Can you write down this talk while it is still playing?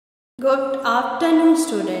Good afternoon,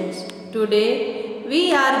 students. Today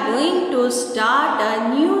we are going to start a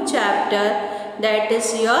new chapter, that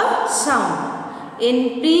is your sound.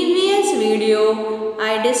 In previous video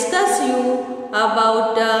I discussed you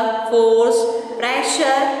about force,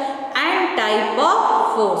 pressure and type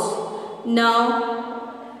of force.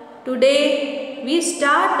 Now today we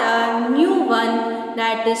start a new one,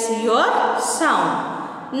 that is your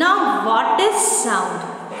sound. Now what is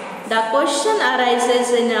sound? The question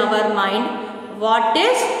arises in our mind, what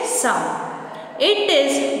is sound? It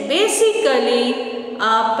is basically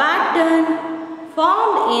a pattern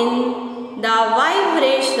formed in the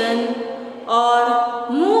vibration or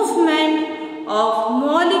movement of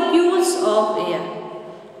molecules of air.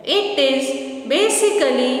 It is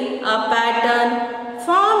basically a pattern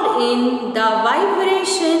formed in the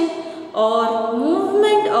vibration or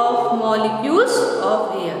movement of molecules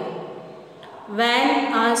of air.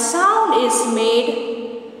 When a sound is made,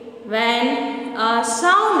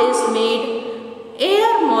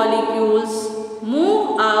 air molecules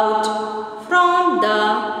move out from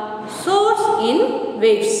the source in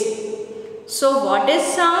waves. So what is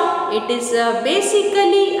sound? It is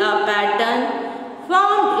basically a pattern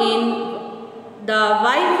formed in the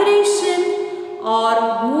vibration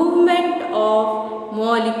or movement of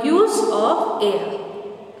molecules of air.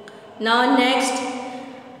 Now next,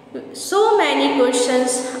 so many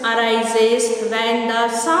questions arises when the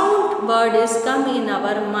sound word is come in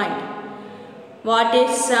our mind. What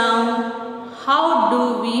is sound? How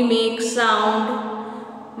do we make sound?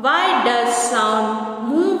 Why does sound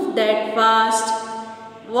move that fast?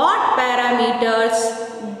 What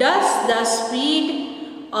parameters does the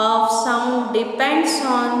speed of sound depends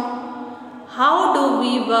on? How do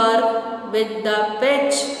we work with the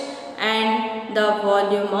pitch and the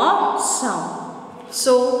volume of sound?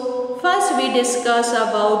 So first we discuss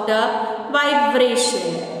about the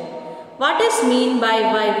vibration. What is mean by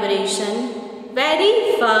vibration?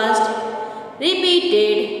 Very fast,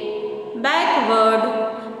 repeated, backward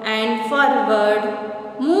and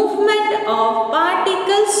forward movement of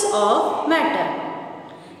particles of matter.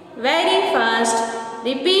 Very fast,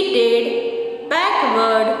 repeated,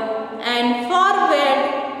 backward and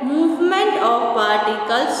forward movement of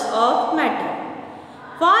particles of matter.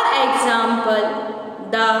 For example,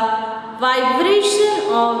 the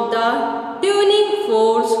vibration of the tuning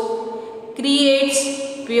fork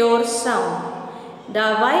creates pure sound.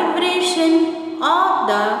 The vibration of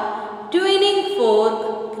the tuning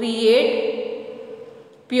fork creates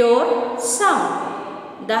pure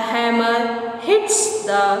sound. The hammer hits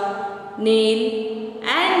the nail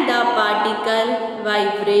and the particle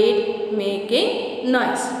vibrate, making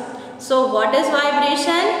noise. So what is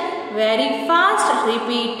vibration? Very fast,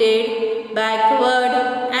 repeated, backward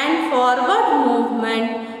and forward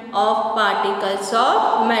movement of particles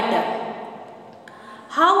of matter.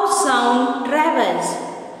 How sound travels?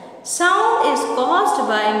 Sound is caused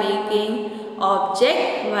by making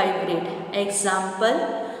object vibrate.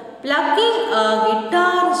 Example, plucking a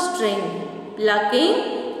guitar string.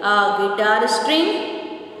 Plucking a guitar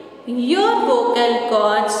string. Your vocal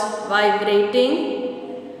cords vibrating.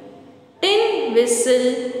 Tin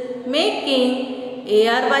whistle making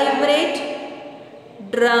air vibrate.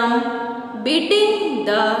 Drum beating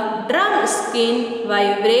the drum skin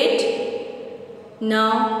vibrate.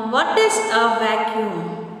 Now what is a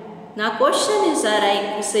vacuum? Now question is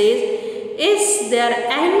is there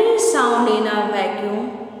any sound in a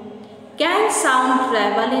vacuum? Can sound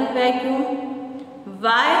travel in vacuum?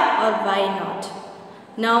 Why or why not?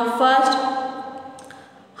 Now first,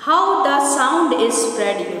 how the sound is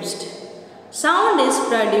produced? Sound is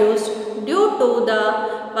produced due to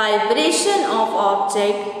the vibration of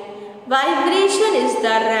object. Vibration is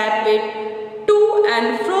the rapid to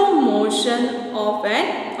and fro motion of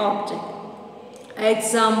an object.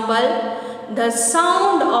 Example, the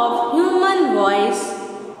sound of human voice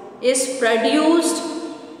is produced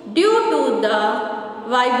due to the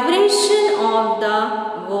vibration of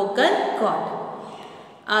the vocal cord.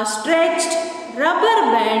 A stretched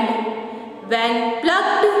rubber band, when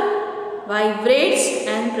plucked, vibrates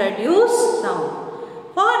and produce sound.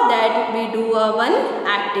 For that we do one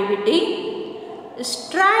activity.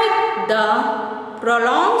 Strike the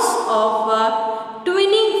prongs of a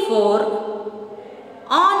tuning fork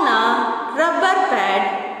on a rubber pad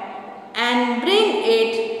and bring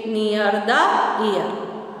it near the ear.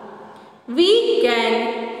 We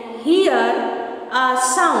can hear a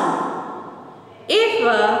sound. If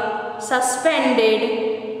a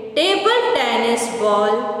suspended table tennis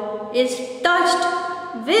ball is touched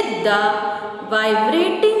with the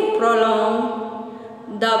vibrating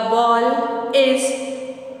prong, the ball is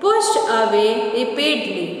pushed away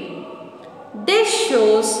repeatedly. This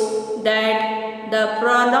shows that the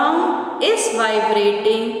prolonged is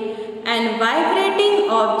vibrating and vibrating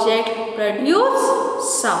object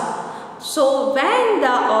produce sound. So when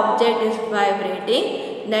the object is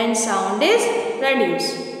vibrating, then sound is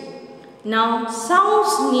produced. Now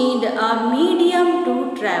sounds need a medium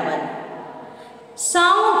to travel.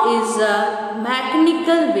 Sound is a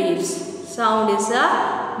mechanical waves. Sound is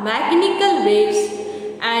a mechanical waves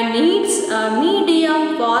and needs a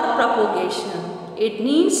medium for propagation. It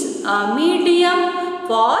needs a medium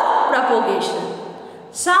for propagation.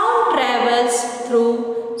 Sound travels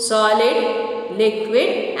through solid,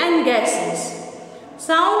 liquid and gases.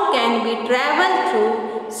 Sound can be traveled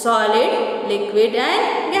through solid, liquid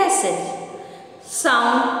and gases.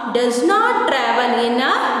 Sound does not travel in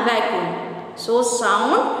a vacuum. So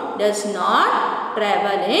sound does not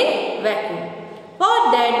travel in vacuum.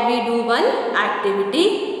 For that we do one activity.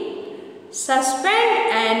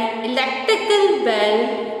 Suspend an electrical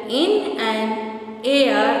bell in an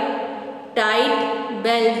air-tight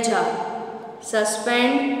bell jar.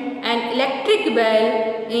 Suspend an electric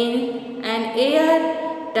bell in an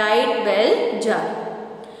air-tight bell jar.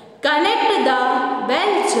 Connect the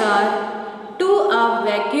bell jar to a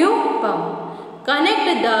vacuum pump. Connect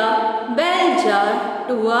the bell jar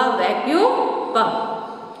to a vacuum pump.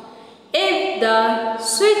 If the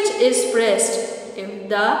switch is pressed,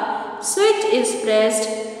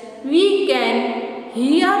 we can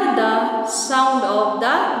hear the sound of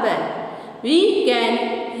the bell. We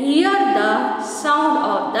can hear the sound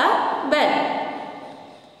of the bell.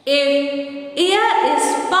 If air is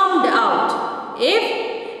pumped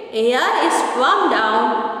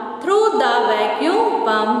out through the vacuum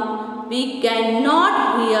pump, we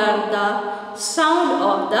cannot hear the sound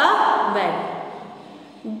of the bell.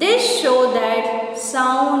 This shows that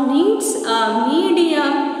sound needs a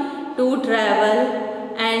medium to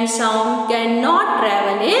travel and sound cannot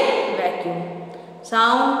travel in vacuum.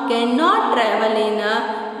 Sound cannot travel in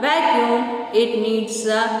a vacuum. It needs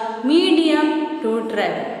a medium to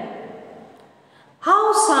travel.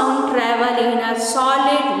 How sound travel in a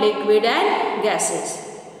solid, liquid and gases?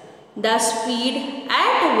 The speed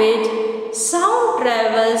at which sound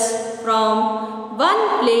travels from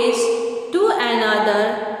one place to another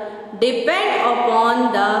depend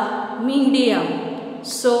upon the medium.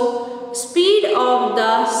 So speed of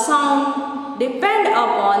the sound depend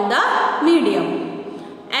upon the medium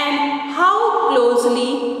and how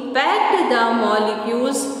closely packed the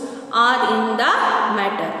molecules are in the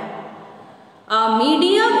matter. A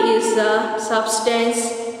medium is a substance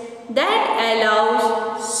that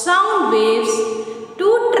allows sound waves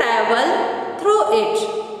to travel through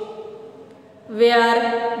it.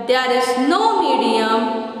 Where there is no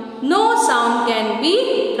medium, no sound can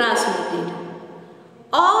be transmitted.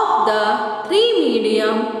 Of the three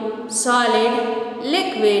medium, solid,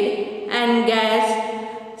 liquid and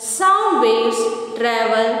gas, sound waves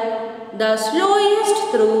travel the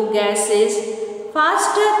slowest through gases,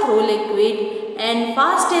 faster through liquid and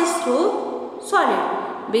fastest through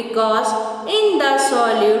solid. Because in the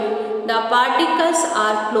solid, the particles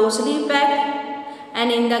are closely packed and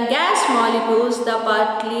in the gas molecules, the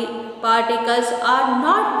particles are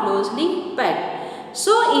not closely packed.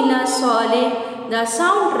 So in a solid, the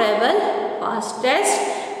sound travel fastest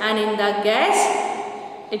and in the gas,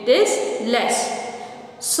 it is less.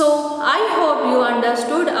 So I hope you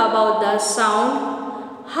understood about the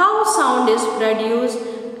sound, how sound is produced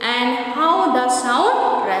and how the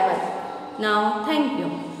sound travels. Now thank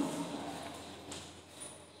you.